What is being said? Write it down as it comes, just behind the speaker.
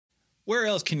Where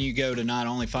else can you go to not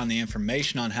only find the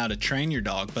information on how to train your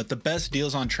dog, but the best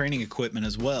deals on training equipment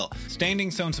as well?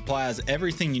 Standing Stone Supply has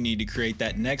everything you need to create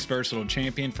that next versatile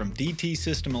champion, from DT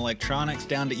system electronics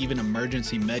down to even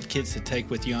emergency med kits to take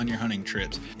with you on your hunting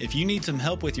trips. If you need some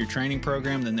help with your training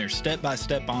program, then their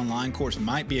step-by-step online course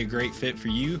might be a great fit for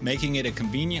you, making it a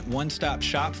convenient one-stop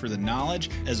shop for the knowledge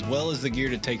as well as the gear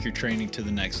to take your training to the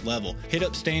next level. Hit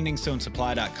up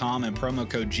StandingStoneSupply.com and promo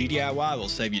code GDIY will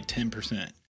save you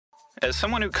 10%. As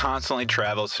someone who constantly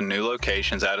travels to new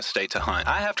locations out of state to hunt,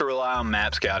 I have to rely on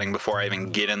map scouting before I even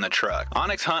get in the truck.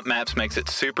 Onyx Hunt Maps makes it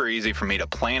super easy for me to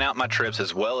plan out my trips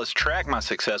as well as track my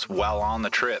success while on the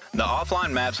trip. The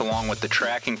offline maps, along with the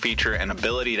tracking feature and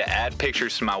ability to add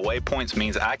pictures to my waypoints,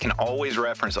 means I can always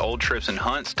reference old trips and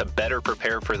hunts to better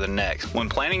prepare for the next. When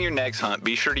planning your next hunt,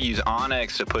 be sure to use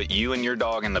OnX to put you and your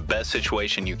dog in the best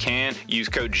situation you can. Use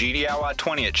code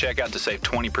GDIY20 at checkout to save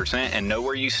 20% and know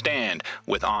where you stand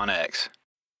with OnX.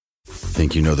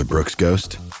 Think you know the Brooks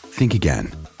Ghost? Think again.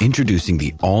 Introducing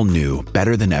the all-new,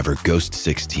 better-than-ever Ghost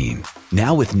 16.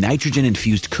 Now with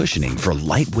nitrogen-infused cushioning for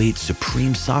lightweight,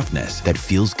 supreme softness that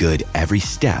feels good every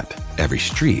step, every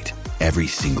street, every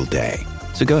single day.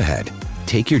 So go ahead,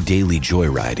 take your daily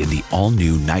joyride in the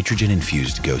all-new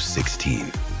nitrogen-infused Ghost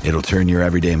 16. It'll turn your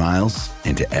everyday miles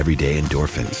into everyday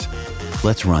endorphins.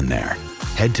 Let's run there.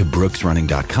 Head to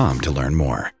brooksrunning.com to learn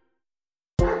more.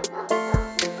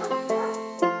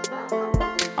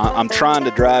 I'm trying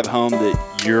to drive home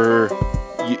that you're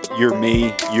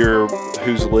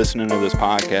who's listening to this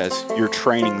podcast. You're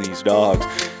training these dogs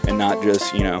and not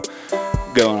just,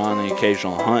 going on the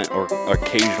occasional hunt or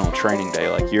occasional training day.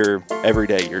 Like every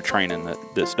day you're training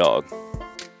this dog.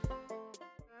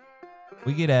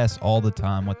 We get asked all the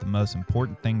time what the most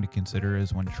important thing to consider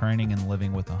is when training and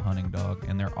living with a hunting dog,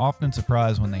 and they're often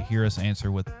surprised when they hear us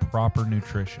answer with proper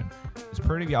nutrition. It's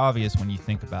pretty obvious when you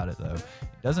think about it, though.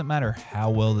 It doesn't matter how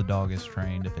well the dog is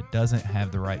trained if it doesn't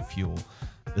have the right fuel.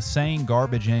 The saying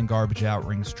garbage in, garbage out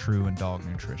rings true in dog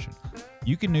nutrition.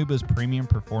 Eukanuba's premium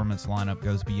performance lineup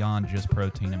goes beyond just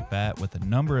protein and fat with a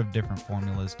number of different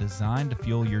formulas designed to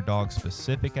fuel your dog's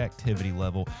specific activity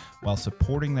level while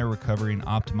supporting their recovery and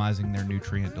optimizing their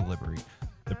nutrient delivery.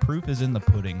 The proof is in the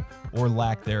pudding, or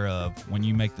lack thereof, when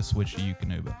you make the switch to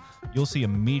Eukanuba. You'll see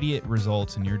immediate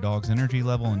results in your dog's energy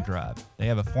level and drive. They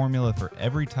have a formula for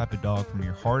every type of dog, from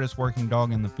your hardest working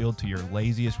dog in the field to your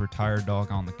laziest retired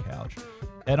dog on the couch.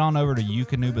 Head on over to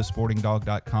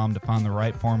eukanubasportingdog.com to find the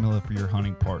right formula for your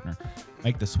hunting partner.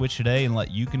 Make the switch today and let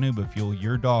Eukanuba fuel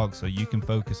your dog so you can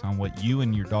focus on what you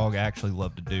and your dog actually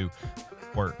love to do,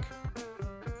 work.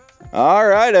 All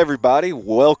right, everybody.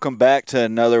 Welcome back to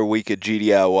another week of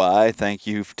GDIY. Thank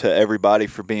you to everybody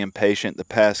for being patient the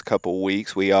past couple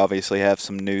weeks. We obviously have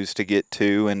some news to get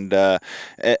to and a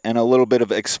little bit of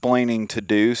explaining to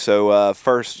do. So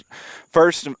first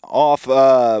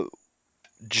off,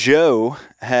 Joe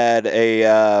had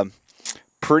a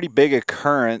pretty big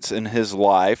occurrence in his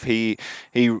life. He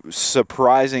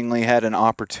surprisingly had an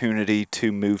opportunity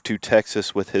to move to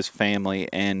Texas with his family,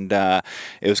 and it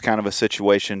was kind of a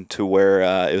situation to where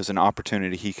it was an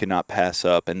opportunity he could not pass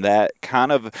up, and that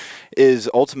kind of is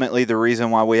ultimately the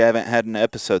reason why we haven't had an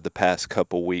episode the past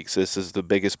couple weeks. This is the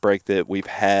biggest break that we've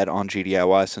had on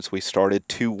GDIY since we started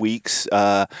 2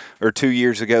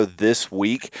 years ago this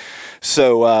week.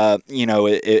 So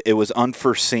it was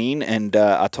unforeseen, and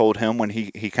I told him when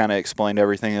he kind of explained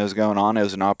everything that was going on, it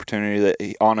was an opportunity that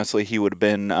he would have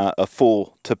been a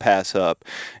fool to pass up.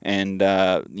 And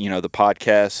the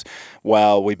podcast,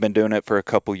 while we've been doing it for a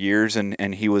couple years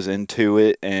and he was into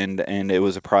it and it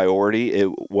was a priority,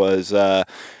 it was not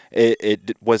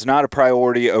a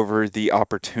priority over the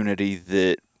opportunity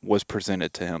that was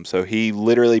presented to him. So he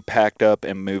literally packed up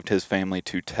and moved his family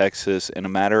to Texas in a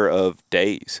matter of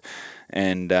days.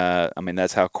 And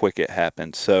that's how quick it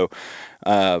happened. So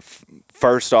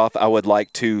first off, I would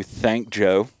like to thank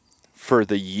Joe for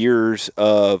the years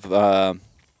of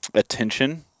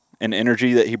attention and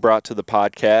energy that he brought to the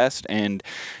podcast, and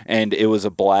it was a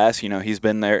blast. He's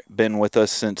been with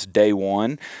us since day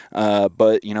one,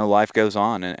 but life goes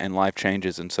on and life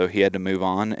changes, and so he had to move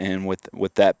on. And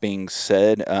with that being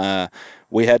said,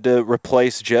 we had to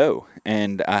replace Joe,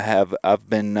 and I've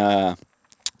been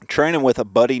training with a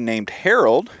buddy named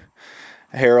Harold.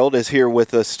 Harold is here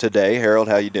with us today. Harold,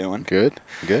 how you doing? Good.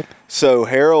 So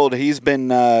Harold, he's been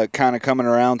kind of coming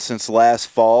around since last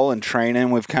fall and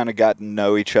training. We've kind of gotten to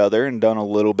know each other and done a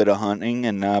little bit of hunting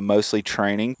and mostly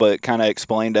training, but kind of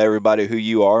explain to everybody who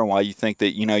you are and why you think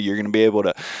that, you're going to be able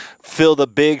to fill the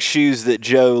big shoes that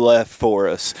Joe left for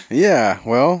us. Yeah,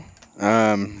 well,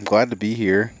 glad to be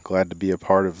here. Glad to be a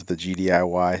part of the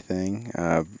GDIY thing.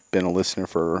 been a listener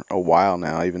for a while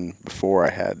now, even before I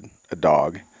had a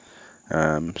dog.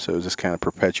 So it was just kind of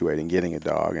perpetuating getting a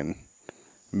dog and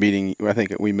meeting. I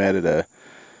think we met at a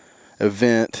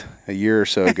event a year or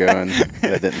so ago, and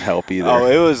that didn't help either. Oh,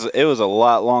 it was a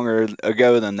lot longer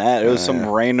ago than that. It was some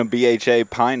random BHA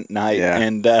pint night,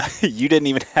 and you didn't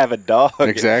even have a dog.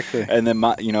 Exactly. And then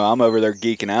I'm over there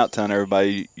geeking out, telling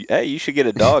everybody, "Hey, you should get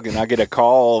a dog." And I get a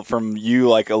call from you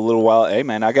like a little while. Hey,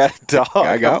 man, I got a dog.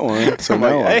 I got one. So I'm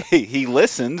like, hey, he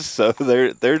listens. So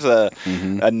there's a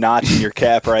notch in your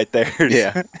cap right there.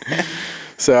 Yeah.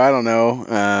 So I don't know.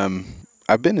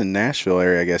 I've been in Nashville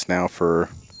area, I guess, now for.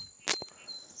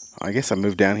 I guess I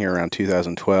moved down here around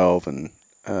 2012, and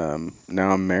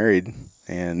now I'm married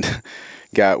and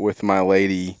got with my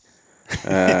lady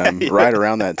right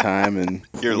around that time. And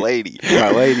your lady,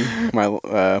 my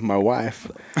wife,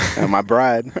 my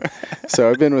bride. So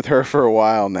I've been with her for a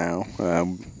while now,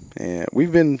 and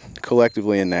we've been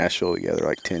collectively in Nashville together,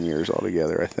 like 10 years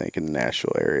altogether, I think, in the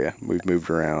Nashville area. We've moved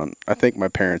around. I think my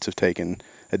parents have taken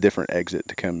a different exit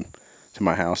to come to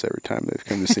my house every time they've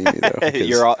come to see me,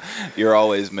 though. You're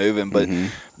always moving,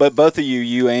 but both of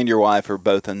you and your wife are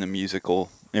both in the music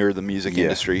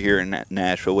industry here in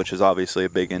Nashville, which is obviously a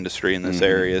big industry in this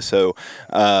area. So,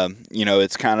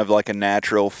 it's kind of like a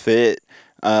natural fit.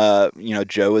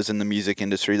 Joe is in the music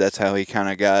industry. That's how he kind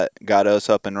of got us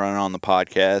up and running on the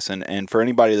podcast. And for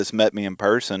anybody that's met me in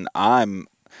person, I'm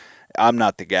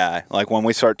not the guy. Like, when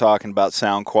we start talking about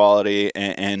sound quality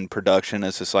and production,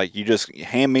 it's just like, you just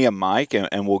hand me a mic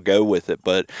and we'll go with it.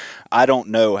 But I don't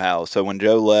know how. So when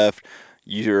Joe left,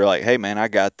 you were like, hey, man, I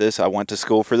got this. I went to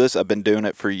school for this. I've been doing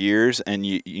it for years. And,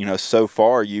 so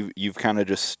far you've kind of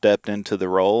just stepped into the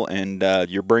role, and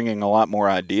you're bringing a lot more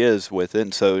ideas with it.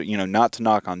 And so, not to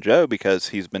knock on Joe, because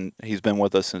he's been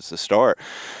with us since the start.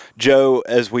 Joe,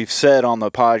 as we've said on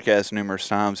the podcast numerous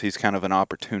times, he's kind of an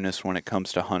opportunist when it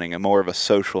comes to hunting, and more of a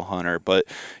social hunter. But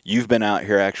you've been out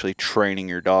here actually training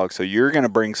your dog, so you're going to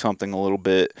bring something a little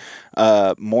bit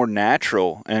more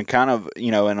natural and kind of,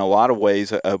 in a lot of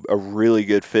ways, a really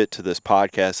good fit to this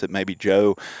podcast that maybe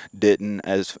Joe didn't,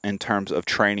 as in terms of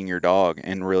training your dog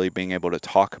and really being able to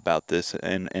talk about this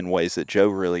in ways that Joe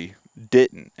really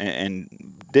didn't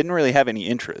and didn't really have any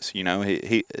interest.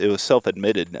 It was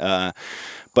self-admitted.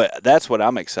 But that's what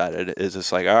I'm excited is.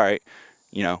 It's like, all right,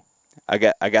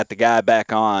 I got the guy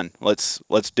back on. Let's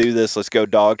do this. Let's go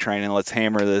dog training. Let's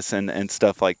hammer this and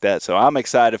stuff like that. So I'm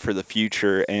excited for the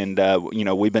future. And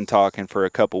we've been talking for a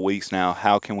couple weeks now.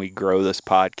 How can we grow this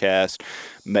podcast?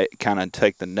 Kind of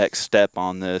take the next step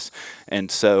on this.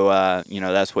 And so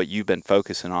that's what you've been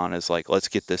focusing on. Is like, let's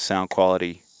get this sound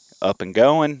quality up and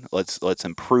going. Let's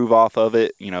improve off of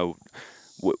it.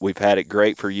 We've had it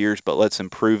great for years, but let's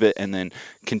improve it and then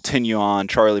continue on,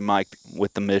 Charlie Mike,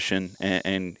 with the mission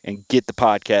and get the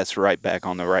podcast right back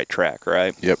on the right track,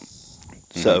 right? Yep.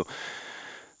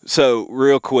 So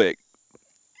real quick,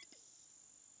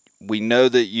 we know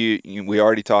that we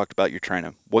already talked about your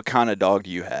training. What kind of dog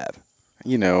do you have?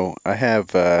 I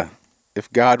have,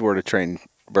 if God were to train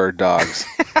bird dogs,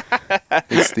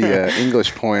 it's the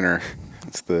English Pointer.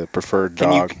 It's the preferred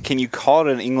dog. Can you call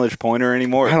it an English Pointer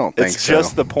anymore? I don't think so. It's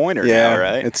just the Pointer now,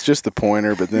 right? It's just the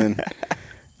Pointer, but then,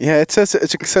 it's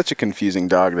such a confusing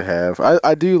dog to have.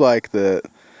 I do like there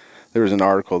was an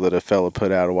article that a fellow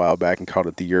put out a while back and called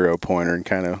it the Euro Pointer and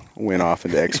kind of went off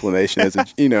into explanation as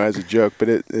a joke, but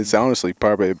it's honestly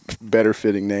probably a better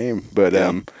fitting name. But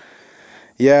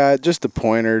just the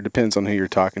Pointer. Depends on who you're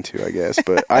talking to, I guess.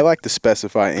 But I like to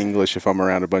specify English if I'm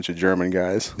around a bunch of German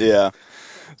guys. Yeah.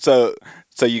 So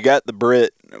you got the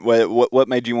Brit. What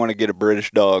made you want to get a British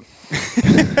dog?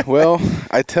 Well,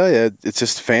 I tell you, it's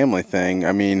just a family thing.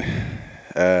 I mean,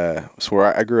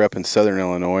 I grew up in Southern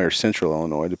Illinois or Central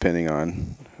Illinois, depending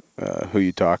on who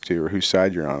you talk to or whose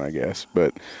side you're on, I guess.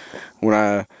 But when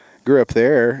I grew up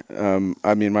there,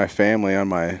 my family on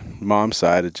my mom's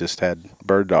side had just had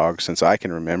bird dogs since I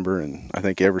can remember, and I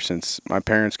think ever since my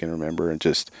parents can remember. And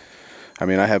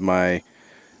I have my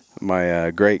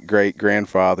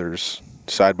great-great-grandfather's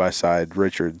side-by-side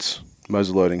Richard's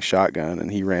muzzleloading shotgun,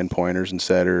 and he ran pointers and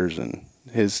setters, and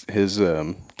his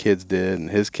kids did,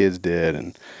 and his kids did,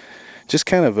 and just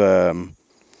kind of a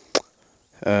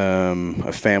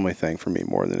family thing for me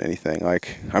more than anything.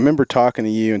 Like, I remember talking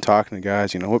to you and talking to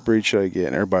guys, what breed should I get?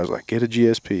 And everybody's like, get a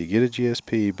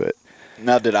GSP, but...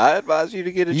 Now, did I advise you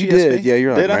to get a GSP? You did, yeah.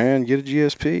 You're like, man, get a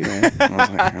GSP, man. I was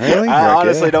like, really? I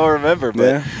honestly don't remember,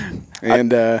 but... Yeah.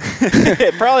 And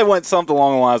it probably went something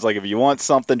along the lines like, if you want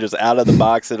something just out of the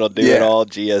box, it'll do it all,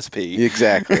 GSP.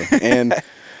 Exactly. And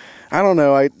I don't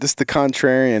know. Just the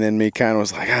contrarian in me kind of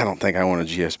was like, I don't think I want a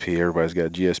GSP. Everybody's got a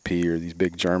GSP or these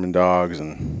big German dogs,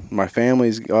 and my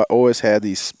family's always had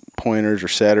these pointers or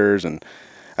setters. And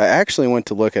I actually went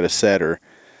to look at a setter,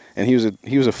 and he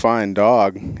was a fine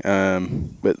dog,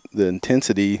 but the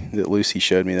intensity that Lucy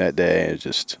showed me that day, it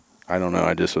just, I don't know.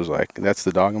 I just was like, that's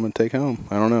the dog I'm gonna take home.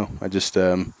 I don't know. I just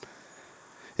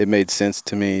it made sense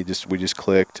to me. We just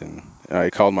clicked, and I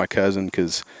called my cousin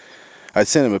because I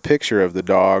sent him a picture of the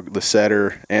dog, the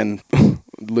setter, and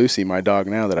Lucy, my dog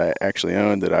now that I actually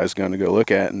owned, that I was going to go look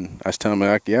at. And I was telling him,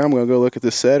 like, yeah, I'm going to go look at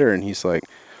this setter. And he's like,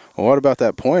 well, what about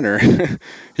that pointer?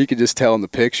 He could just tell in the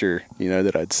picture,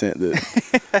 that I'd sent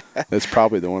that that's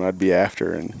probably the one I'd be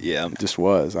after. And it just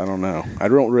was. I don't know. I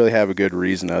don't really have a good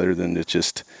reason other than it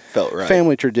just felt right.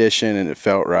 Family tradition, and it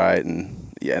felt right.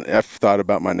 And yeah, I've thought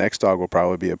about my next dog will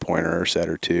probably be a pointer or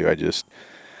setter too.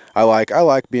 I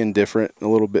like being different a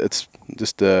little bit. It's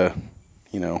just I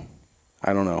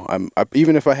don't know.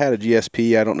 Even if I had a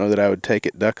GSP, I don't know that I would take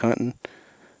it duck hunting.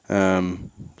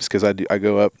 Just because I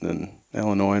go up in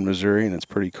Illinois and Missouri, and it's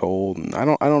pretty cold, and I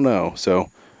don't know. So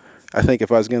I think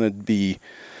if I was gonna be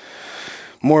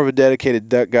more of a dedicated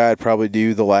duck guy, I'd probably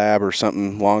do the lab or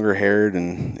something longer haired,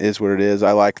 and is what it is.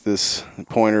 I like this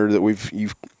pointer that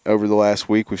you've over the last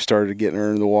week, we've started getting her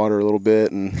in the water a little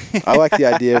bit, and I like the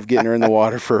idea of getting her in the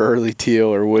water for early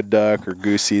teal or wood duck or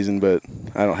goose season, but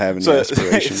I don't have any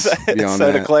aspirations beyond that.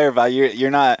 So to clarify,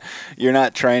 you're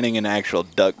not training an actual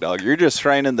duck dog. You're just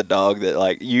training the dog that,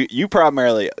 like, you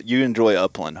primarily enjoy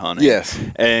upland hunting. Yes.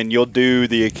 And you'll do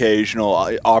the occasional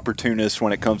opportunist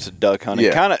when it comes to duck hunting.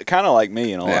 Yeah. Kind of like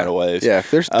me in a lot of ways. Yeah, if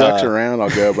there's ducks around,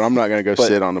 I'll go, but I'm not going to go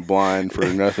sit on the blind for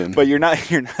nothing. But you're not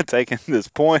taking this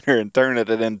pointer and turning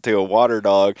it into a water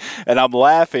dog. And I'm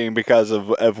laughing because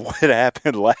of what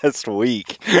happened last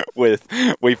week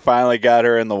we finally got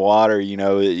her in the water.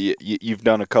 You've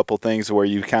done a couple things where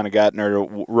you've kind of gotten her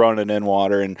running in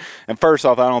water. And first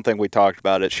off, I don't think we talked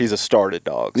about it. She's a started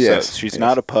dog. Yes. So she's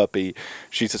not a puppy.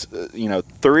 She's,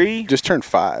 3? Just turned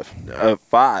 5.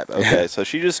 5. Okay. So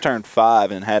she just turned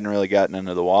 5 and hadn't really gotten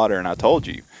into the water. And I told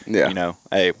you,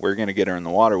 hey, we're going to get her in the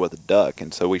water with a duck.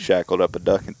 And so we shackled up a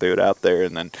duck and threw it out there.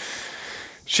 And then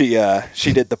she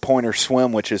did the pointer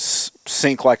swim, which is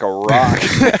sink like a rock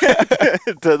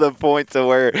to the point to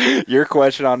where your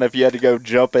question on if you had to go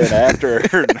jump in after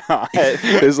her or not.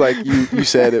 It was like you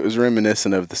said, it was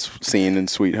reminiscent of the scene in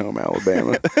Sweet Home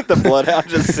Alabama. The bloodhound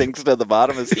just sinks to the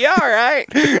bottom. Is he all right?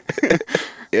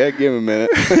 Yeah, give him a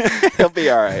minute. He'll be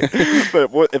all right.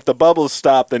 But if the bubbles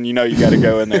stop, then you got to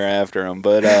go in there after him.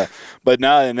 But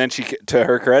no, and then she, to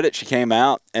her credit, she came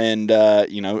out and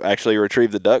actually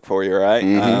retrieved the duck for you, right?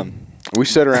 Mm-hmm. We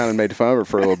sat around and made fun of her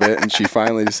for a little bit, and she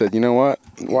finally just said, "You know what?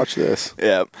 Watch this."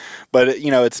 Yeah, but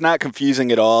it's not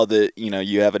confusing at all that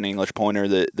you have an English pointer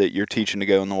that you're teaching to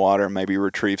go in the water and maybe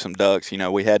retrieve some ducks.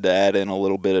 We had to add in a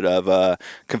little bit of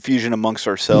confusion amongst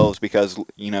ourselves because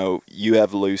you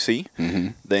have Lucy, mm-hmm.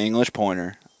 the English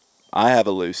pointer. I have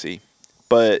a Lucy,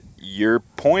 but your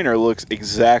pointer looks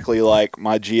exactly like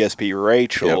my GSP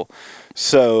Rachel. Yep.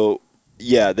 So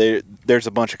yeah, there's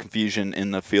a bunch of confusion in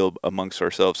the field amongst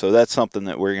ourselves. So that's something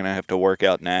that we're gonna have to work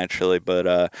out naturally.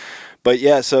 But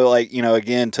yeah, so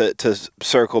again, to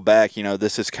circle back,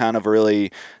 this is kind of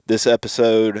really this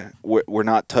episode. We're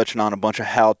not touching on a bunch of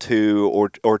how-to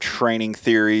or training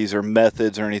theories or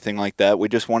methods or anything like that. We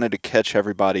just wanted to catch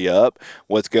everybody up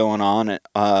what's going on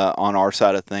our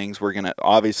side of things. We're gonna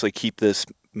obviously keep this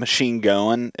machine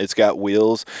going. It's got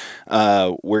wheels.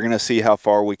 We're gonna see how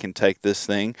far we can take this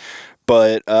thing.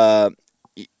 But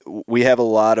we have a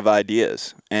lot of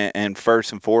ideas, and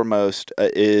first and foremost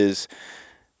is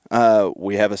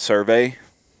we have a survey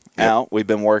out. We've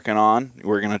been working on.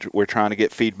 We're trying to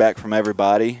get feedback from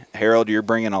everybody. Harold, you're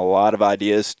bringing a lot of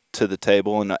ideas to the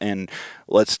table, and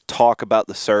let's talk about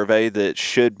the survey that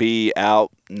should be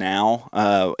out now.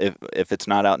 If it's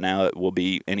not out now, it will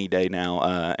be any day now,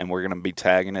 and we're going to be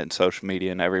tagging it in social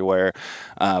media and everywhere.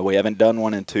 We haven't done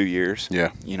one in 2 years.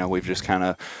 Yeah, we've just kind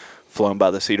of flown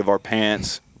by the seat of our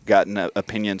pants, gotten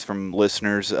opinions from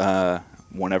listeners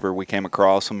whenever we came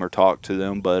across them or talked to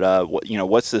them. But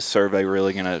what's this survey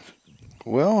really going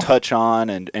to touch on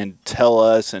and tell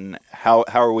us, and how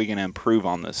are we going to improve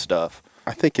on this stuff?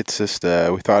 I think it's just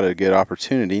we thought it a good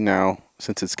opportunity now,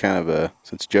 since it's kind of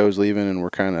since Joe's leaving and we're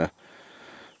kind of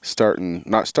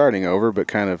not starting over, but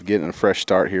kind of getting a fresh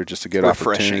start here. Just a good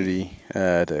opportunity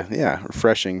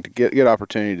refreshing to get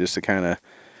opportunity just to kind of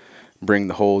bring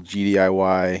the whole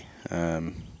GDIY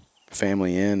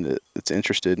family in that's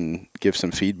interested and give some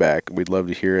feedback. We'd love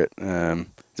to hear it.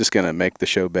 Just going to make the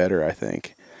show better, I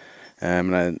think.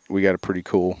 And we got a pretty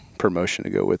cool promotion to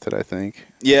go with it, I think.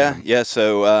 Yeah.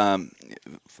 So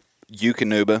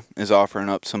Eukanuba is offering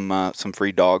up some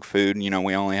free dog food. You know,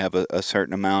 we only have a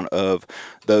certain amount of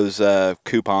those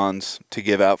coupons to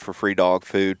give out for free dog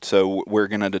food. So we're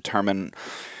going to determine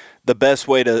the best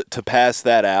way to pass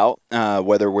that out,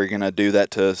 whether we're going to do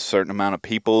that to a certain amount of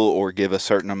people or give a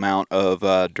certain amount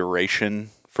of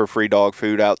duration for free dog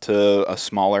food out to a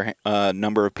smaller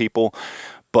number of people.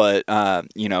 But,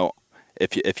 you know,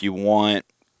 if you want,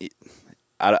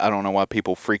 I don't know why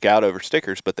people freak out over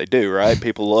stickers, but they do, right?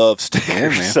 People love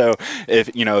stickers. Yeah, so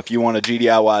if you want a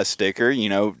GDIY sticker, you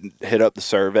know, hit up the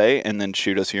survey and then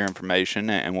shoot us your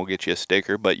information and we'll get you a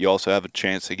sticker. But you also have a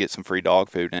chance to get some free dog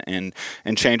food and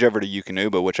change over to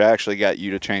Eukanuba, which I actually got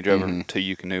you to change over to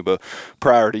Eukanuba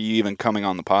prior to you even coming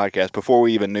on the podcast, before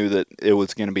we even knew that it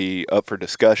was going to be up for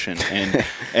discussion.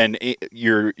 And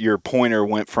your pointer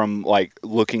went from like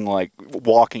looking like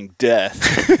walking death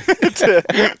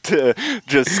to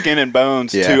just skin and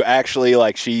bones to actually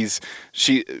like she is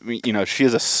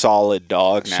a solid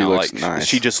dog now. She looks like nice.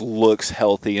 She just looks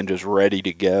healthy and just ready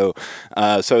to go.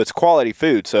 So it's quality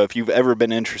food. So if you've ever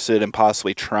been interested in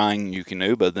possibly trying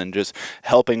Eukanuba, then just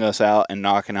helping us out and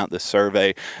knocking out this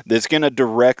survey that's going to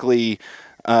directly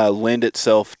lend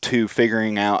itself to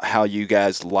figuring out how you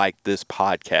guys like this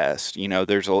podcast. You know,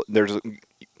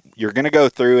 you're going to go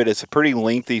through it. It's a pretty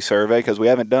lengthy survey because we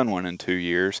haven't done one in 2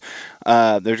 years.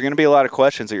 There's going to be a lot of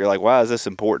questions that you're like, why is this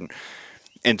important?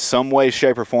 In some way,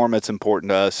 shape, or form, it's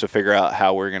important to us to figure out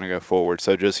how we're going to go forward.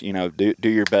 So just, you know, do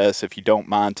your best. If you don't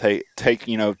mind, take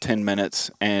 10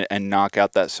 minutes and knock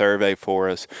out that survey for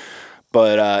us.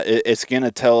 But it's going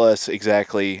to tell us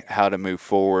exactly how to move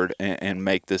forward and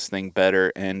make this thing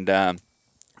better. And,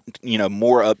 you know,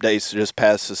 more updates to just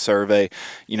pass the survey.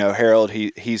 You know, Harold,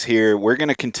 he's here. We're going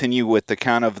to continue with the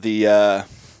kind of the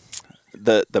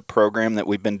program that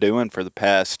we've been doing for the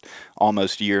past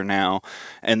almost year now,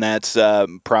 and that's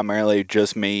primarily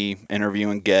just me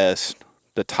interviewing guests,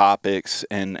 the topics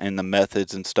and the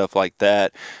methods and stuff like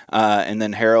that. And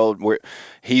then Harold,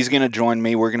 he's going to join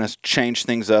me. We're going to change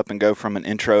things up and go from an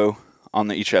intro on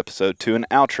each episode to an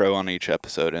outro on each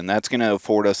episode, and that's going to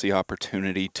afford us the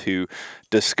opportunity to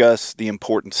discuss the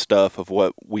important stuff of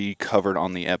what we covered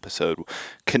on the episode,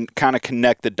 kind of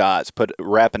connect the dots,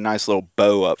 wrap a nice little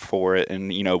bow up for it,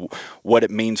 and you know what it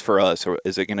means for us. Or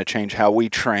is it going to change how we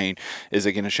train? Is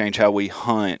it going to change how we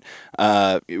hunt?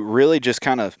 Really just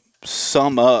kind of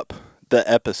sum up the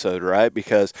episode, right?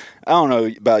 Because I don't know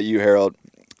about you, Harold,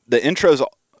 the intros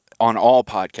on all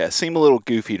podcasts seem a little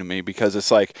goofy to me because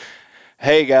it's like,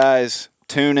 hey guys,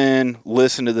 tune in,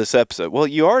 listen to this episode. Well,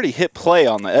 you already hit play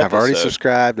on the episode. I've already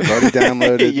subscribed. I've already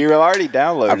downloaded. You already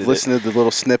downloaded I've listened to the little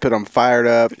snippet. I'm fired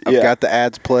up. I've got the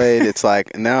ads played. It's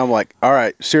like, and now I'm like, all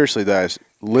right, seriously, guys,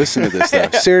 listen to this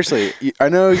stuff. Seriously, I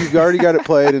know you've already got it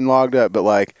played and logged up, but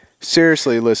like,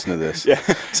 seriously, listen to this. Yeah.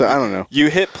 So I don't know. You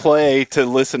hit play to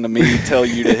listen to me tell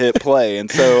you to hit play, and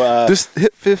so just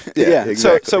hit 50. Yeah,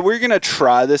 exactly. So we're gonna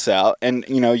try this out, and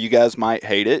you know, you guys might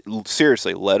hate it.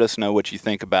 Seriously, let us know what you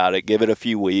think about it. Give it a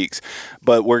few weeks,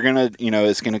 but we're gonna, you know,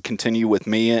 it's gonna continue with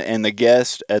me and the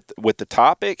guest with the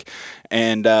topic,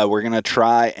 and we're gonna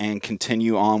try and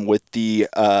continue on with the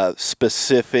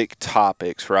specific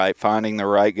topics. Right, finding the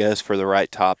right guest for the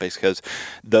right topics, because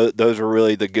those are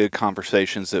really the good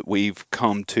conversations that we've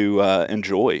come to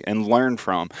enjoy and learn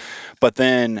from. But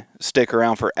then stick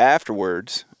around for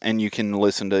afterwards, and you can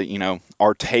listen to, you know,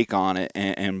 our take on it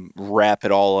and wrap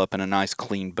it all up in a nice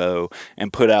clean bow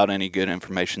and put out any good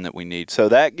information that we need. So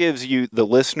that gives you, the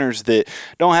listeners that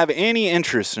don't have any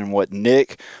interest in what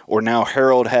Nick or now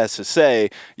Harold has to say,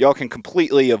 y'all can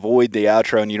completely avoid the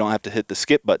outro and you don't have to hit the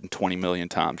skip button 20 million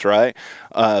times, right?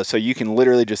 So you can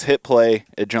literally just hit play.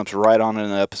 It jumps right on in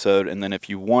the episode. And then if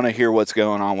you want to hear what's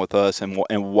going on with us and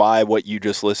why what you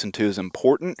just listened to is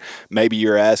important, maybe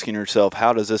you're asking yourself,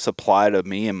 how does this apply to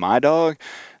me and my dog?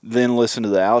 Then listen to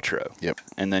the outro. Yep.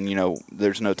 And then, you know,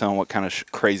 there's no telling what kind of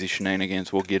crazy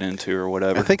shenanigans we'll get into or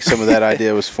whatever. I think some of that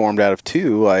idea was formed out of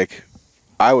too, like,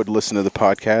 I would listen to the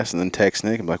how and then text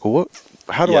Nick and be like, well,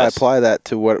 how do I apply that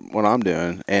to what I'm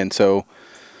doing? And so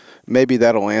maybe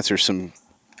that'll answer some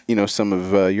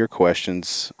of your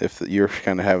questions if you're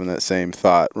kind of having that same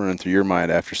thought running through your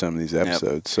mind after some of these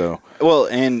episodes. So, well,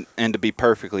 and to be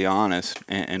perfectly honest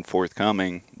and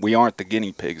forthcoming, we aren't the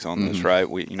guinea pigs on this, right?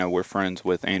 We're friends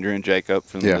with Andrew and Jacob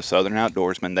from the Southern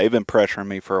Outdoorsmen. They've been pressuring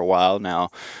me for a while now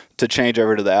to change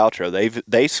over to the outro.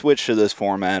 They switched to this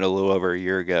format a little over a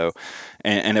year ago,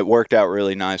 And it worked out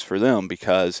really nice for them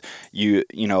because you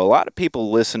know, a lot of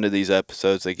people listen to these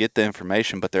episodes, they get the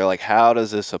information, but they're like, how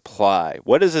does this apply?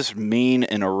 What does this mean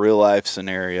in a real life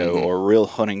scenario or real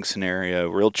hunting scenario,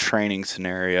 real training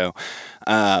scenario?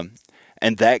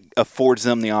 And that affords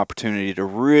them the opportunity to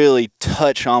really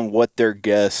touch on what their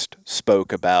guest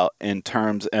spoke about in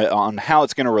terms on how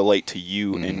it's going to relate to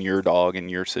you and your dog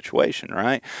and your situation,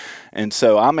 right? And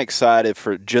so I'm excited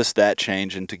for just that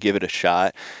change and to give it a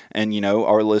shot. And, you know,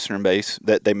 our listener base,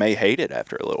 that they may hate it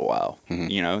after a little while.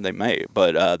 You know, they may.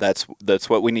 But that's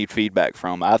what we need feedback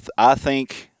from. I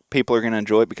think people are going to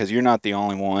enjoy it because you're not the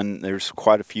only one. There's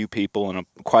quite a few people and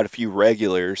quite a few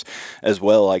regulars as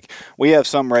well. Like, we have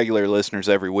some regular listeners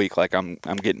every week. Like, I'm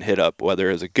getting hit up,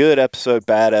 whether it's a good episode,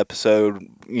 bad episode,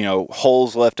 you know,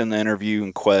 holes left in the interview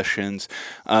and questions.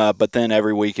 But then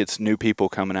every week it's new people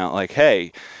coming out like,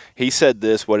 hey, he said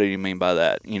this. What did he mean by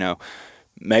that? You know,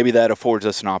 maybe that affords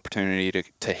us an opportunity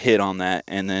to hit on that.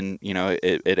 And then, you know,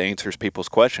 it answers people's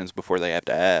questions before they have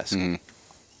to ask.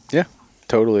 Yeah,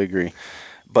 totally agree.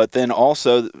 But then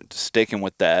also sticking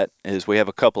with that is we have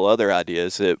a couple other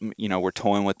ideas that, you know, we're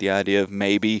toying with the idea of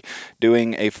maybe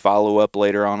doing a follow-up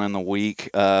later on in the week,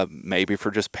 maybe for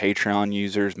just Patreon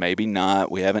users, maybe not.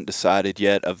 We haven't decided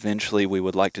yet. Eventually we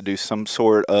would like to do some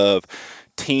sort of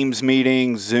Teams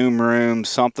meeting, Zoom room,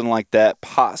 something like that,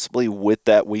 possibly with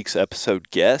that week's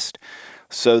episode guest,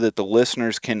 so that the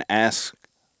listeners can ask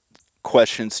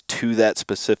questions to that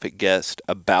specific guest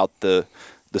about the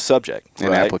subject. An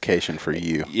right? application for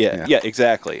you. Yeah,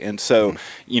 exactly. And so,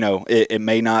 you know, it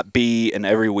may not be an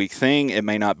every week thing. It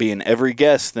may not be an every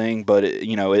guest thing, but,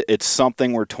 it's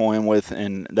something we're toying with,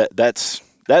 and that's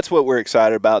what we're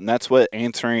excited about, and that's what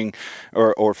answering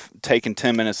or taking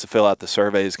 10 minutes to fill out the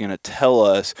survey is going to tell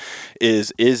us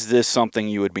is this something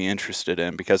you would be interested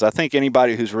in? Because I think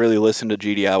anybody who's really listened to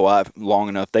GDIY long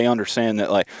enough, they understand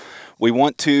that, like, we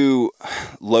want to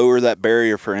lower that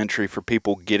barrier for entry for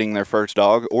people getting their first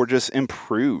dog, or just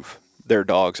improve their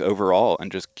dogs overall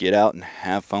and just get out and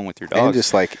have fun with your dogs. And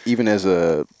just like, even as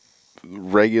a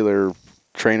regular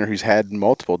trainer who's had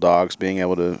multiple dogs, being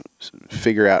able to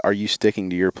figure out, are you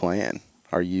sticking to your plan?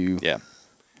 Are you,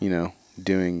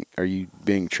 are you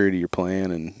being true to your plan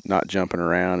and not jumping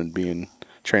around and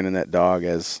training that dog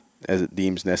as it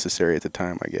deems necessary at the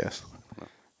time, I guess.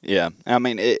 Yeah. I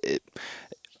mean,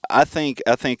 I think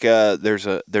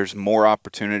there's more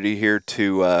opportunity here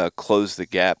to close the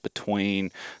gap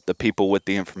between the people with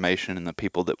the information and the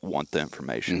people that want the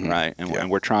information, right? And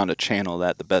we're trying to channel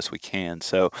that the best we can.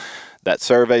 So that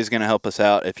survey is going to help us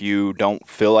out. If you don't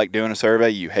feel like doing a survey,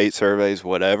 you hate surveys,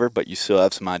 whatever, but you still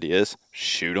have some ideas,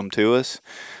 shoot them to us.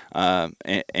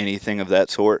 Anything of that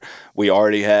sort. We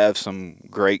already have some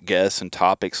great guests and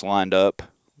topics lined up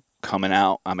coming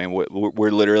out. I mean,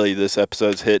 we're literally, this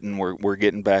episode's hitting. We're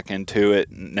getting back into it.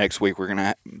 Next week, we're going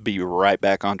to be right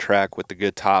back on track with the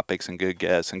good topics and good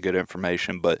guests and good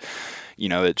information. But,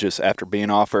 it just, after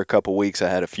being off for a couple weeks, I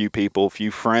had a few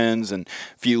friends and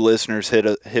a few listeners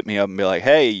hit me up and be like,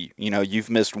 hey,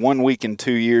 you've missed 1 week in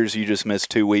 2 years. You just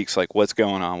missed 2 weeks. Like, what's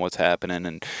going on? What's happening?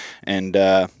 And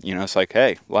it's like,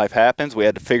 hey, life happens. We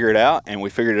had to figure it out, and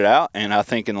we figured it out. And I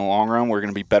think in the long run, we're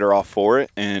going to be better off for it.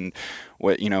 And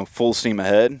full steam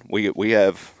ahead. We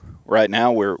have right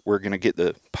now. We're going to get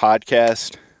the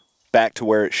podcast back to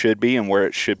where it should be and where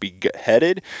it should be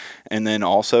headed. And then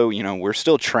also, we're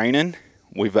still training.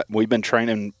 We've been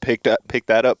training, picked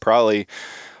that up probably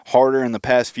harder in the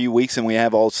past few weeks than we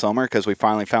have all summer, because we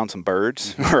finally found some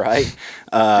birds, right?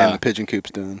 And the pigeon coop's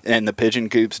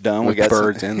done. We got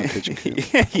birds and the pigeon coop.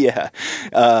 Yeah.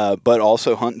 But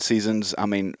also hunting seasons. I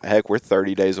mean, heck, we're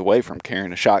 30 days away from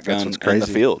carrying a shotgun in the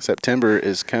field. September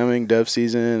is coming, dove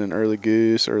season, and early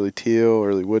goose, early teal,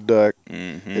 early wood duck.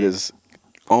 It is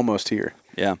almost here.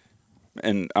 Yeah.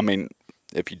 And I mean,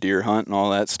 if you deer hunt and all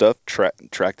that stuff,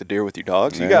 track the deer with your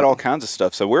dogs. You got all kinds of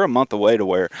stuff. So we're a month away to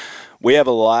where we have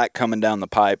a lot coming down the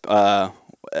pipe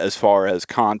as far as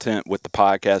content with the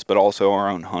podcast, but also our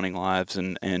own hunting lives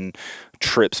and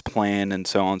trips planned and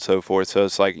so on and so forth. So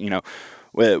it's like,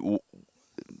 real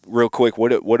quick, what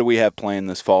do we have planned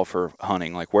this fall for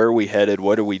hunting? Like, where are we headed?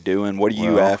 What are we doing? What are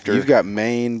you after? You've got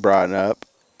Maine brought up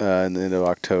in the end of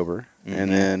October.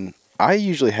 And then I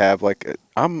usually have it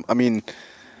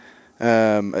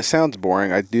sounds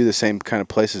boring. I do the same kind of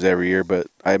places every year, but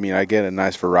I get a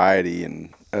nice variety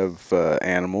of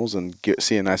animals and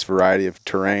see a nice variety of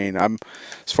terrain.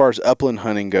 As far as upland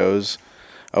hunting goes,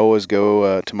 I always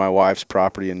go to my wife's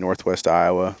property in northwest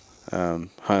Iowa, hunt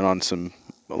on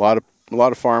a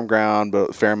lot of farm ground,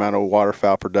 but a fair amount of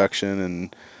waterfowl production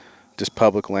and just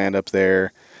public land up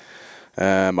there.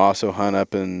 Also hunt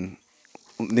up in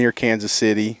near Kansas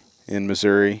City in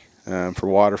Missouri for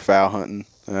waterfowl hunting.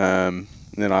 And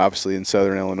then obviously in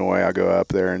southern Illinois, I'll go up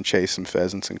there and chase some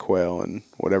pheasants and quail and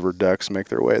whatever ducks make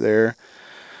their way there.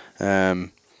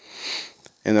 And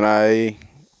then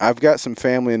I've got some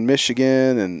family in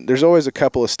Michigan, and there's always a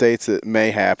couple of states that may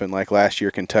happen, like last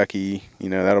year Kentucky,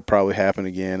 that'll probably happen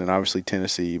again, and obviously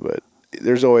Tennessee, but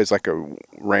there's always like a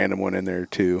random one in there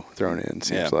too thrown in,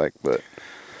 seems like, but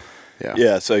yeah.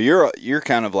 Yeah, so you're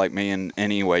kind of like me in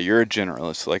any way. You're a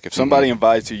generalist. Like if somebody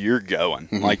invites you, you're going.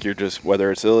 Like you're just,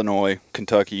 whether it's Illinois,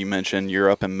 Kentucky, you mentioned, you're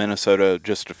up in Minnesota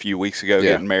just a few weeks ago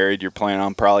getting married. You're planning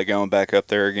on probably going back up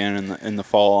there again in the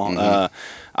fall.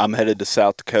 I'm headed to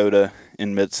South Dakota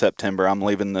in mid-September. I'm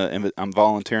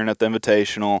volunteering at the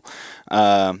Invitational,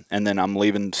 and then I'm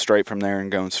leaving straight from there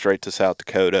and going straight to South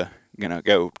Dakota. Gonna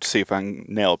go see if I can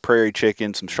nail a prairie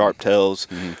chicken, some sharp tails.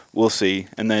 We'll see.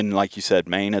 And then, like you said,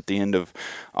 Maine at the end of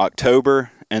October,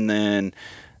 and then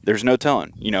there's no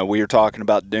telling. We were talking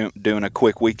about doing a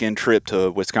quick weekend trip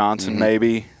to Wisconsin,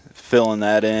 maybe filling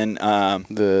that in.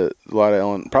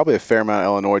 Probably a fair amount of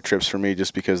Illinois trips for me,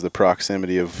 just because of the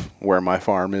proximity of where my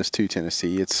farm is to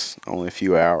Tennessee. It's only a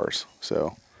few hours,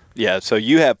 so. Yeah, so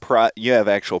you have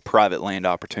actual private land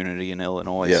opportunity in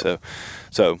Illinois. Yep.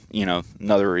 So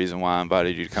another reason why I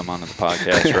invited you to come onto the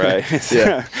podcast, right?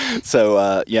 Yeah. So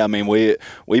I mean, we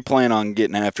plan on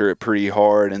getting after it pretty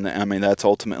hard, and I mean that's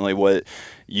ultimately what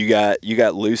you got. You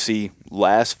got Lucy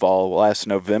last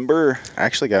November. I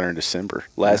actually got her in December.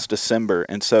 December,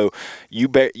 and so you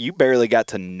barely got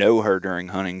to know her during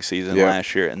hunting season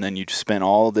last year, and then you spent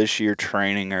all this year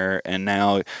training her, and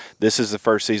now this is the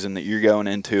first season that you're going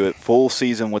into it full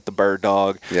season with the bird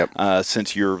dog. Yep.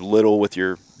 Since you're little with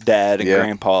your dad and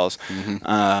grandpa's.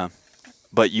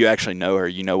 But you actually know her.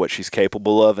 You know what she's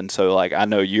capable of, and so like I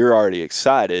know you're already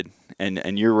excited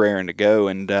and you're raring to go.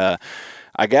 And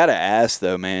I gotta ask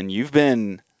though, man, you've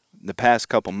been the past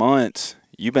couple months,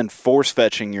 you've been force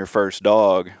fetching your first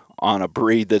dog on a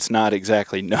breed that's not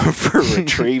exactly known for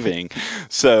retrieving.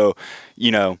 So,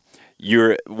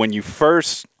 when you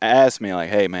first asked me,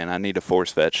 like, hey, man, I need to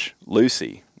force fetch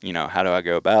Lucy, how do I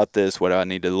go about this? What do I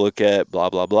need to look at? Blah,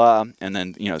 blah, blah. And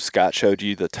then, Scott showed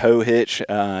you the tow hitch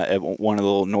at one of the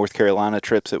little North Carolina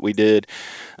trips that we did.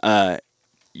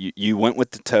 You went with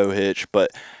the tow hitch,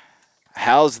 but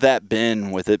how's that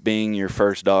been with it being your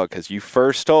first dog? Because you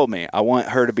first told me I want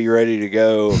her to be ready to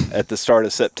go at the start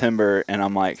of September, and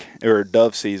I'm like, or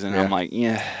dove season. I'm like,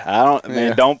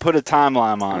 don't put a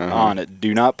timeline on it.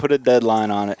 Do not put a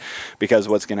deadline on it, because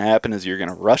what's going to happen is you're going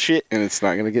to rush it, and it's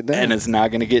not going to get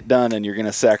done. And you're going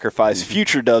to sacrifice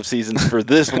future dove seasons for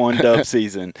this one dove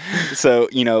season. So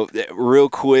real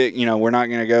quick, we're not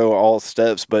going to go all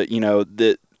steps, but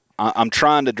that I'm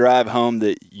trying to drive home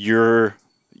that you're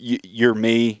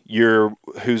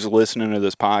who's listening to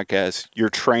this podcast, you're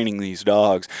training these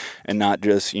dogs and not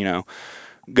just,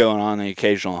 going on the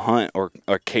occasional hunt or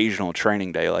occasional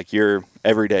training day. Like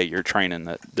every day you're training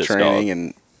this dog.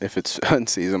 And if it's hunting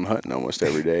season, I'm hunting almost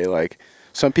every day. Like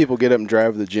some people get up and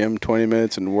drive to the gym 20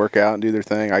 minutes and work out and do their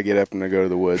thing. I get up and I go to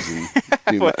the woods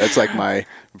and that's like my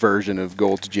version of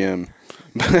Gold's Gym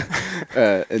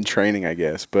and training, I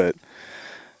guess. But,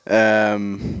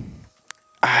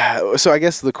 so I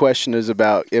guess the question is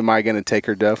about, am I going to take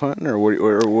her dove hunting, or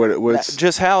what's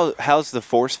just how's the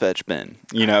force fetch been?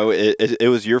 It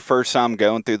was your first time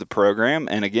going through the program,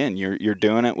 and again, you're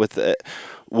doing it with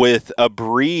a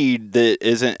breed that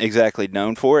isn't exactly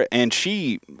known for it, and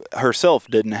she herself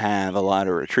didn't have a lot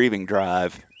of retrieving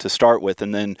drive to start with,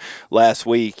 and then last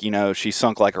week, she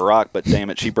sunk like a rock, but damn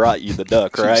it, she brought you the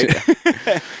duck, right?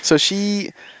 So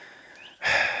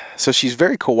she's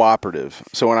very cooperative.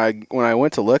 So when I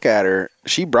went to look at her,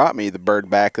 she brought me the bird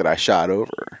back that I shot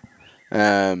over.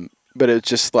 But it's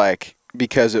just like,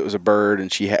 because it was a bird,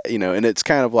 and she and it's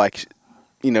kind of like,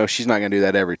 she's not going to do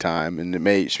that every time,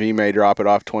 and she may drop it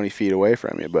off 20 feet away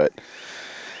from you. But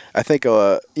I think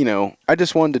I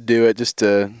just wanted to do it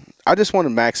I just want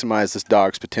to maximize this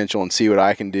dog's potential and see what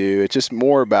I can do. It's just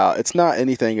more about, it's not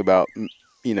anything about,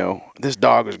 this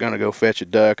dog is going to go fetch a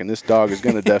duck and this dog is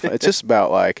going to definitely, it's just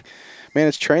about like, man,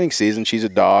 it's training season. She's a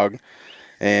dog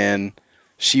and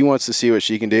she wants to see what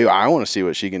she can do. I want to see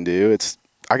what she can do.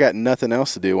 I got nothing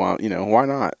else to do. Why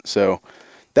not? So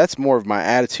that's more of my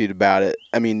attitude about it.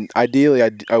 I mean, ideally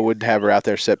I would have her out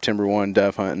there September 1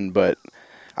 dove hunting, but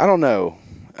I don't know.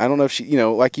 I don't know if she,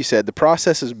 like you said, the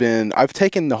process has been, I've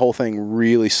taken the whole thing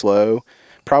really slow,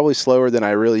 probably slower than I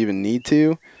really even need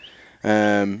to.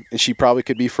 And she probably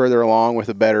could be further along with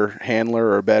a better handler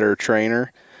or a better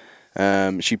trainer.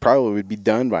 She probably would be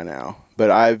done by now.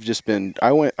 But I've just been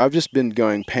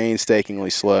going painstakingly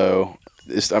slow.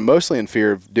 I'm mostly in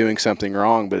fear of doing something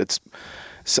wrong, but it's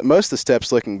most of the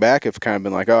steps looking back have kind of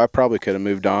been like, oh, I probably could have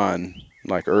moved on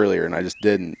like earlier, and I just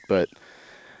didn't. But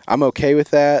I'm okay with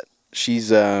that.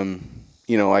 She's,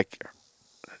 like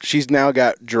she's now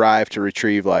got drive to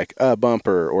retrieve like a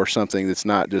bumper or something that's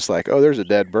not just like, oh, there's a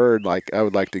dead bird. Like I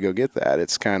would like to go get that.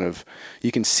 It's kind of,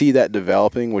 you can see that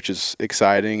developing, which is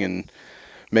exciting and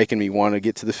making me want to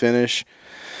get to the finish.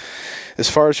 As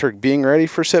far as her being ready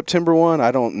for September 1,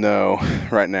 I don't know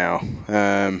right now.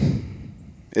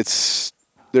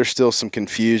 There's still some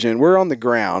confusion. We're on the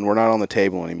ground. We're not on the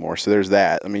table anymore. So there's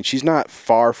that. I mean, she's not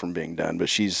far from being done, but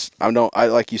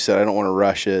like you said, I don't want to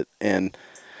rush it. And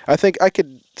I think I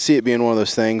could see it being one of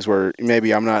those things where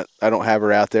maybe I don't have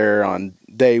her out there on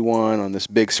day 1 on this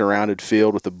big surrounded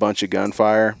field with a bunch of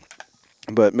gunfire,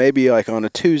 but maybe like on a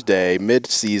Tuesday,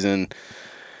 mid-season,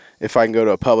 if I can go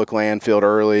to a public land field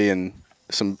early and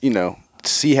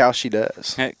see how she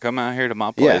does. Hey, come out here to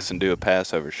my place and do a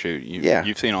Passover shoot.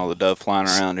 You've seen all the dove flying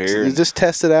around here. Just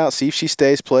test it out, see if she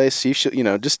stays placed, see if she,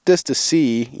 just to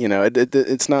see,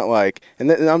 it's not like,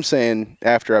 and I'm saying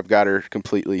after I've got her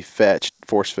completely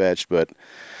force fetched, but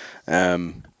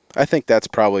I think that's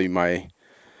probably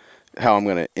how I'm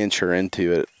going to inch her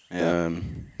into it. Yeah.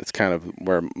 It's kind of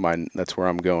that's where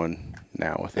I'm going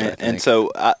now with it. And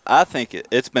so I think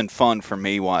it's been fun for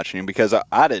me watching because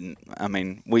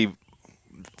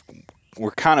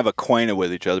we're kind of acquainted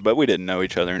with each other, but we didn't know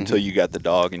each other until you got the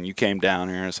dog and you came down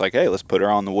here and it's like, hey, let's put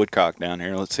her on the woodcock down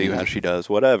here. Let's see how she does,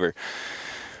 whatever.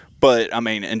 But,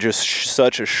 in just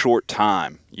such a short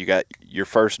time, you got your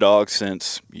first dog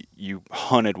since you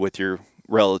hunted with your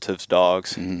relatives'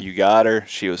 dogs. You got her.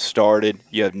 She was started.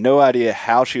 You have no idea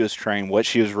how she was trained, what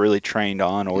she was really trained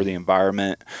on, or the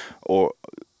environment, or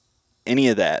any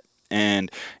of that.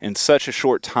 And in such a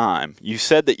short time, you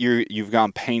said that you've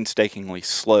gone painstakingly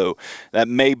slow. That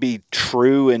may be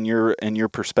true in your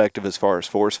perspective as far as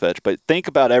force fetch, but think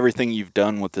about everything you've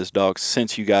done with this dog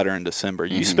since you got her in December.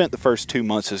 You spent the first 2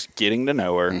 months just getting to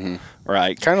know her,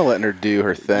 right? Kind of letting her do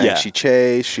her thing. Yeah. She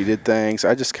chased, she did things.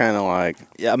 I just kind of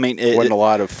wasn't a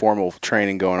lot of formal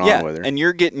training going on with her. And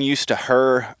you're getting used to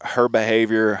her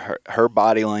behavior, her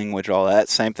body language, all that.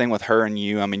 Same thing with her and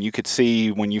you. You could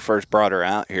see when you first brought her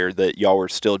out here that y'all were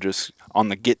still just on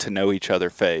the get to know each other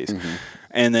phase.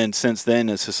 And then since then,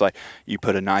 it's just like you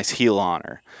put a nice heel on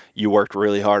her. You worked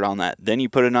really hard on that. Then you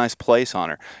put a nice place on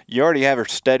her. You already have her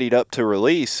steadied up to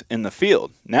release in the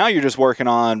field. Now you're just working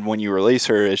on when you release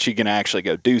her, is she going to actually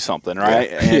go do something, right?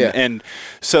 Yeah. And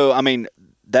so,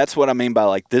 that's what I mean by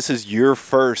like, this is your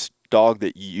first dog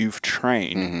that you've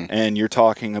trained, and you're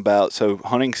talking about, so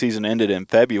hunting season ended in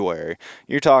February.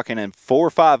 You're talking in 4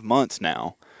 or 5 months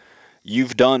now.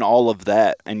 You've done all of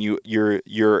that, and you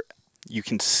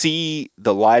can see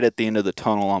the light at the end of the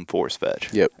tunnel on force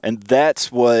fetch. Yep. And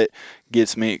that's what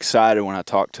gets me excited when I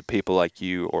talk to people like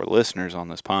you or listeners on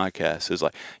this podcast, is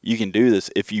like, you can do this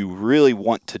if you really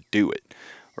want to do it.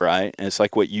 Right? And it's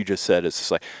like what you just said. It's just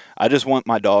like, I just want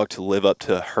my dog to live up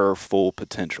to her full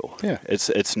potential. Yeah.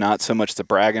 It's not so much the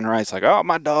bragging rights, like, oh,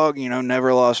 my dog,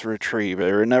 never lost a retrieve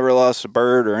or never lost a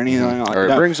bird or anything like that. Or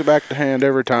it brings it back to hand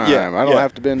every time. I don't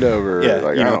have to bend over.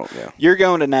 You're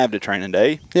going to NAVHDA training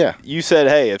day. Yeah. You said,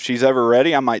 hey, if she's ever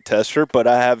ready, I might test her, but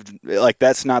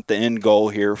that's not the end goal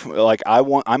here. Like,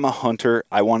 I'm a hunter.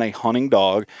 I want a hunting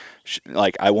dog.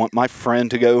 Like, I want my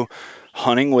friend to go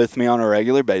hunting with me on a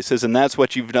regular basis, and that's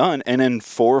what you've done. And in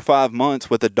 4 or 5 months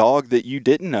with a dog that you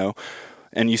didn't know,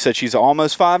 and you said she's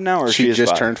almost 5 now, or she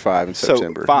just turned 5 in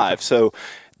September. So 5. So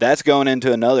that's going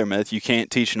into another myth. You can't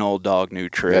teach an old dog new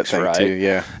tricks, right? Too,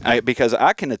 yeah. Because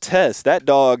I can attest that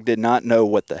dog did not know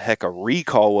what the heck a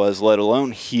recall was, let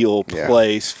alone heel,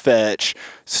 place, fetch,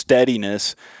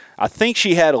 steadiness. I think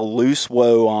she had a loose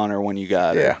woe on her when you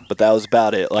got her, but that was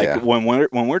about it. Like when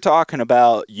we're talking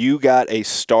about you got a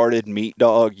started meat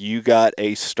dog, you got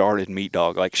a started meat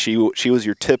dog. Like she was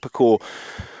your typical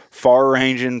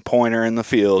far-ranging pointer in the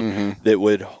field that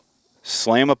would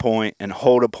slam a point and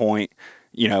hold a point,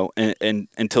 and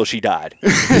until she died.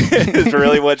 It's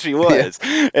really what she was.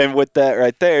 Yeah. And with that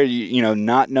right there,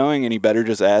 not knowing any better,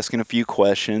 just asking a few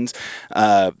questions,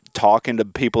 talking to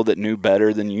people that knew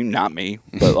better than you, not me,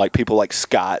 but like people like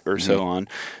Scott or so on.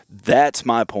 That's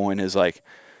my point, is like,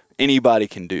 anybody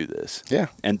can do this. Yeah.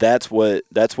 And that's what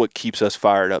keeps us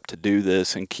fired up to do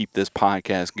this and keep this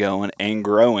podcast going and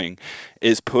growing,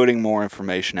 is putting more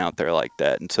information out there like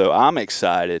that. And so I'm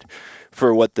excited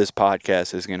for what this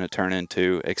podcast is going to turn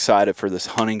into. Excited for this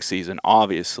hunting season,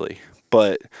 obviously.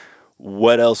 But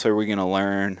what else are we going to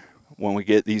learn when we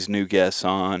get these new guests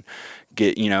on?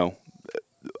 Get,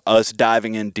 us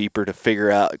diving in deeper to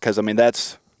figure out, because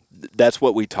that's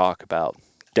what we talk about.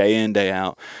 day in, day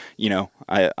out. You know,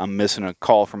 I'm missing a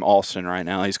call from Austin right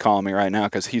now. He's calling me right now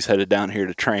because he's headed down here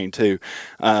to train too.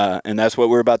 And that's what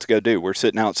we're about to go do. We're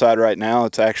sitting outside right now.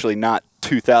 It's actually not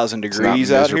 2,000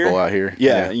 degrees out here.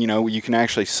 Yeah, you know, you can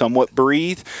actually somewhat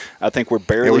breathe. I think we're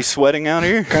barely sweating out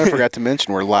here. Kind of forgot to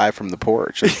mention we're live from the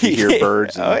porch. Like you hear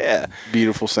birds and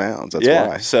beautiful sounds. That's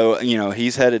why. So, you know,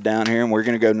 he's headed down here, and we're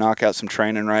going to go knock out some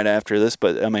training right after this.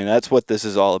 But, I mean, that's what this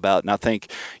is all about. And I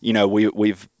think, you know,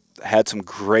 we've had some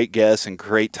great guests and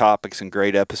great topics and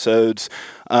great episodes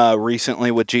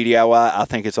recently with GDIY. I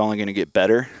think it's only going to get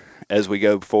better as we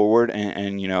go forward,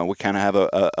 and you know, we kind of have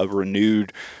a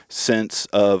renewed sense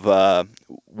of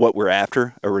what we're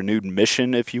after, a renewed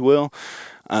mission, if you will.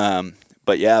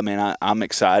 But yeah, I mean, I'm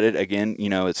excited. Again, you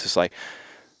know, it's just like,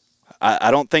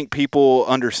 I don't think people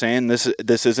understand this.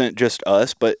 This isn't just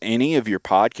us, but any of your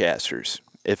podcasters.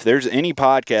 If there's any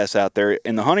podcasts out there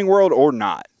in the hunting world or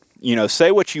not, you know,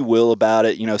 say what you will about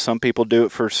it. You know, some people do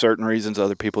it for certain reasons,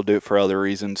 other people do it for other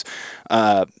reasons.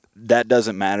 That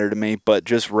doesn't matter to me, but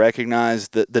just recognize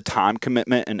the time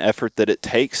commitment and effort that it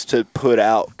takes to put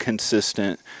out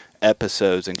consistent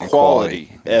episodes and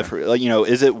quality effort. Like, you know,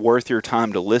 is it worth your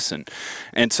time to listen?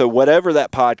 And so whatever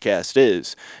that podcast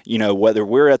is, you know, whether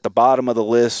we're at the bottom of the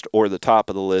list or the top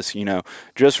of the list, you know,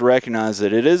 just recognize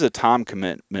that it is a time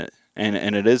commitment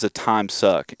and it is a time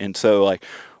suck. And so, like,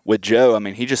 with Joe, I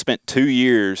mean, he just spent 2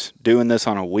 years doing this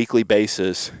on a weekly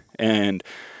basis, and,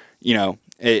 you know,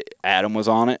 Adam was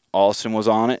on it, Austin was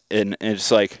on it, and it's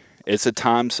like, it's a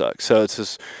time suck. So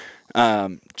it's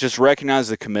just recognize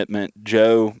the commitment.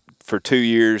 Joe, for 2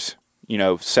 years, you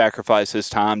know, sacrificed his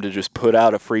time to just put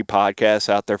out a free podcast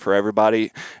out there for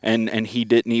everybody, and he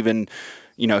didn't even,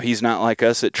 you know, he's not like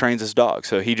us that trains his dog,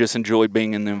 so he just enjoyed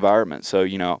being in the environment. So,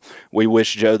 you know, we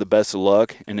wish Joe the best of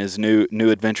luck in his new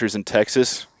adventures in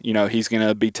Texas. You know, he's going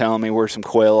to be telling me where some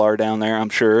quail are down there, I'm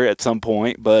sure, at some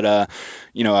point. But,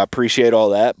 you know, I appreciate all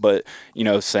that. But, you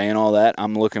know, saying all that,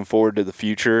 I'm looking forward to the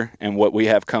future and what we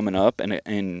have coming up.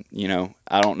 And you know,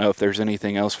 I don't know if there's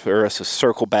anything else for us to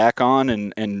circle back on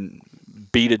and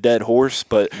beat a dead horse.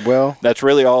 But that's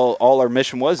really all our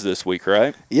mission was this week,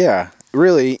 right? Yeah.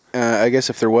 Really, I guess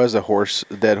if there was a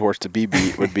dead horse to be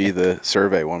beat, would be the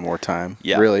survey one more time.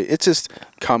 Yeah. Really, it's just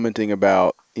commenting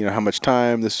about, you know, how much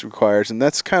time this requires, and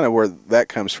that's kind of where that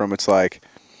comes from. It's like,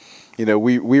 you know,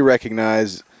 we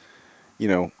recognize, you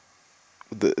know,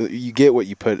 you get what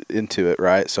you put into it,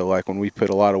 right? So, like, when we put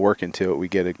a lot of work into it, we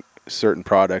get a certain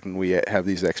product, and we have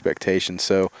these expectations.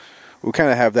 So, we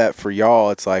kind of have that for y'all.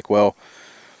 It's like, well,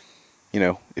 you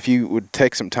know, if you would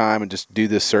take some time and just do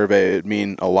this survey, it would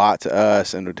mean a lot to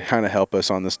us and would kind of help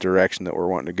us on this direction that we're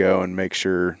wanting to go and make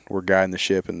sure we're guiding the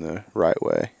ship in the right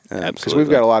way. Because we've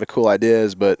got a lot of cool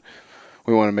ideas, but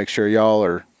we want to make sure y'all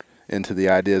are into the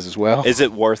ideas as well. Is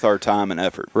it worth our time and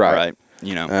effort? Right.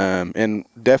 You know, and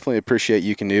definitely appreciate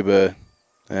Eukanuba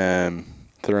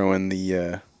throwing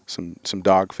the some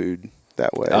dog food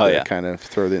that way. Kind of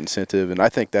throw the incentive, and I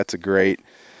think that's a great.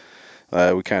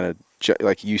 We kind of.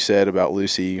 Like you said about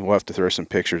Lucy, we'll have to throw some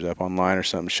pictures up online or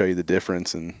something to show you the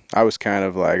difference. And I was kind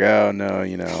of like, oh, no,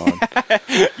 you know.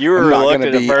 You were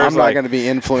reluctant at first. I'm not going to be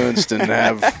influenced and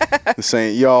have the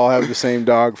same – y'all have the same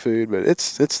dog food. But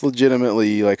it's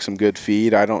legitimately like some good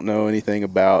feed. I don't know anything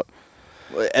about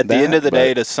At the end of the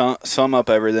day, to sum up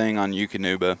everything on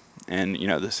Eukanuba, and, you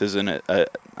know, this isn't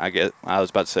I guess I was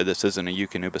about to say this isn't a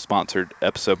Eukanuba-sponsored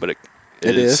episode, but it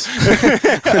is.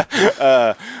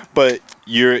 But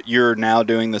you're now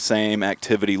doing the same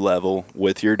activity level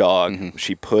with your dog. Mm-hmm.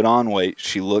 She put on weight.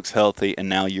 She looks healthy, and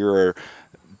now you're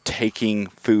taking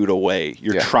food away.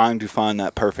 You're trying to find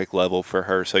that perfect level for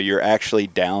her. So you're actually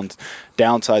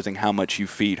downsizing how much you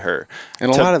feed her.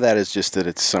 And a lot of that is just that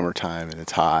it's summertime and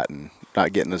it's hot and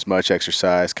not getting as much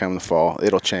exercise. Come the fall,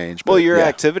 it'll change. Well, your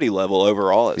activity level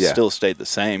overall has still stayed the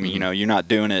same. Mm-hmm. You know, you're not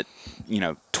doing it,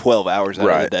 12 hours out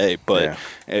of the day, but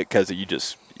because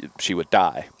she would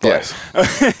die. But, yes.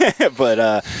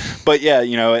 but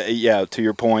yeah, to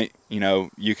your point,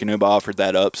 Eukanuba offered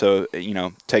that up. So,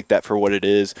 take that for what it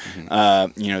is.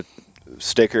 Mm-hmm.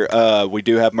 Sticker. We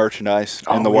do have merchandise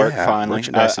in the work finally.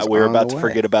 We were about to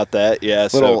forget about that. Yeah.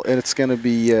 And it's going to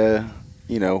be,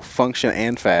 function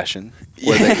and fashion.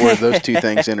 Where those two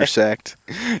things intersect.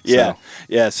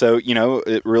 Yeah. So,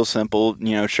 real simple,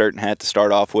 shirt and hat to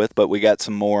start off with, but we got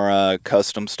some more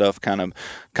custom stuff kind of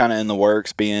in the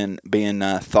works being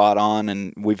thought on,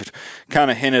 and we've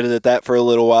kind of hinted at that for a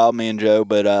little while, me and Joe,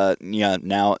 but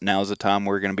now's the time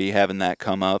we're going to be having that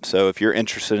come up. So if you're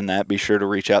interested in that, be sure to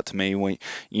reach out to me.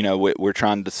 We're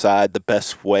trying to decide the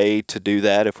best way to do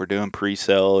that, if we're doing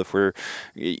pre-sale, if we're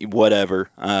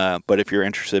whatever. But if you're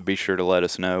interested, be sure to let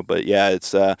us know. But yeah,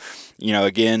 it's,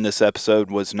 again, this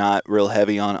episode was not real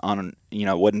heavy on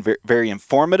wasn't very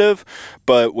informative,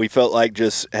 but we felt like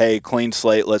just, hey, clean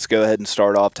slate, let's go ahead and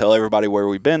start off, tell everybody where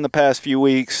we've been the past few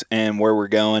weeks and where we're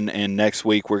going, and next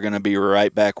week we're going to be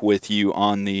right back with you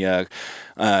on the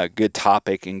good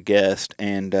topic and guest,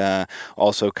 and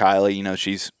also Kylie,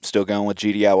 she's still going with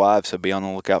GDIY, so be on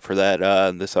the lookout for that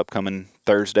this upcoming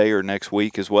Thursday or next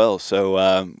week as well.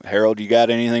 So, Harold, you got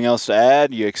anything else to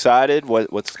add? You excited?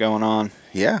 What's going on?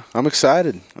 Yeah, I'm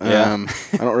excited. Yeah.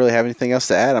 I don't really have anything else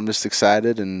to add. I'm just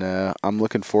excited, and I'm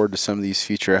looking forward to some of these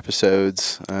future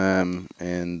episodes and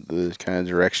the kind of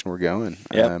direction we're going.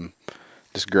 Yep.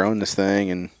 Just growing this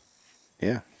thing, and,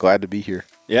 yeah, glad to be here.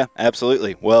 Yeah,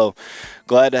 absolutely. Well,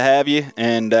 glad to have you.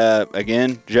 And,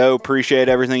 again, Joe, appreciate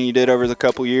everything you did over the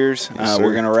couple years. Yes, sir.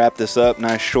 We're going to wrap this up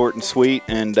nice, short, and sweet,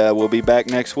 and we'll be back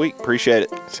next week. Appreciate it.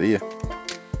 See ya.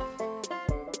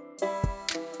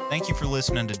 Thank you for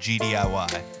listening to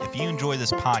GDIY. If you enjoy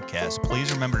this podcast,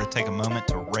 please remember to take a moment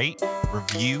to rate,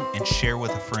 review, and share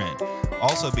with a friend.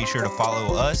 Also, be sure to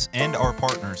follow us and our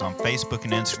partners on Facebook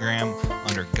and Instagram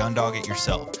under Gundog It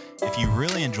Yourself. If you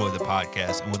really enjoy the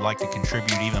podcast and would like to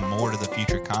contribute even more to the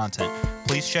future content,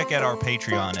 please check out our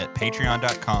Patreon at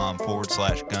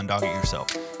patreon.com/Gundog It Yourself.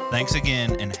 Thanks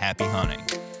again, and happy hunting.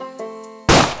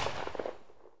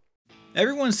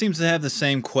 Everyone seems to have the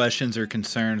same questions or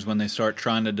concerns when they start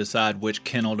trying to decide which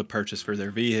kennel to purchase for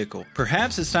their vehicle.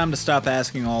 Perhaps it's time to stop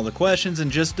asking all the questions and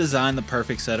just design the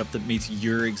perfect setup that meets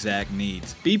your exact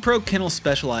needs. B-Pro Kennel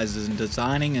specializes in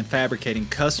designing and fabricating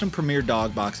custom Premier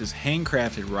dog boxes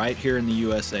handcrafted right here in the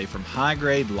USA from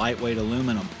high-grade, lightweight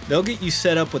aluminum. They'll get you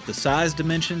set up with the size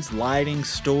dimensions, lighting,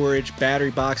 storage,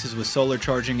 battery boxes with solar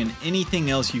charging, and anything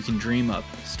else you can dream of.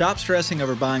 Stop stressing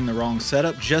over buying the wrong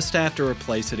setup, just have to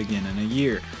replace it again in a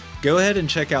year. Go ahead and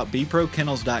check out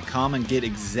bprokennels.com and get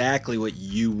exactly what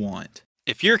you want.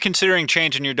 If you're considering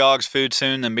changing your dog's food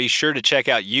soon, then be sure to check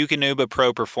out Eukanuba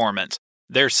Pro Performance.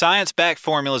 Their science-backed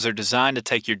formulas are designed to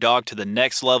take your dog to the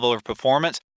next level of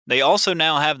performance. They also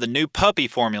now have the new puppy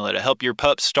formula to help your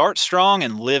pup start strong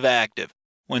and live active.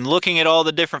 When looking at all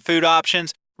the different food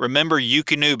options, remember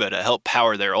Eukanuba to help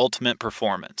power their ultimate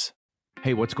performance.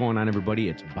 Hey, what's going on, everybody?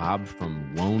 It's Bob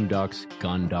from Lone Ducks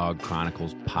Gun Dog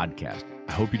Chronicles podcast.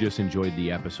 I hope you just enjoyed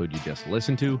the episode you just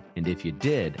listened to, and if you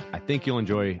did, I think you'll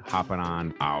enjoy hopping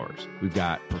on ours. We've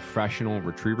got professional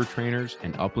retriever trainers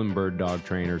and upland bird dog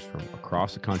trainers from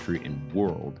across the country and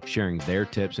world sharing their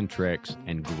tips and tricks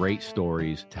and great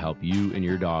stories to help you and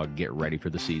your dog get ready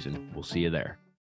for the season. We'll see you there.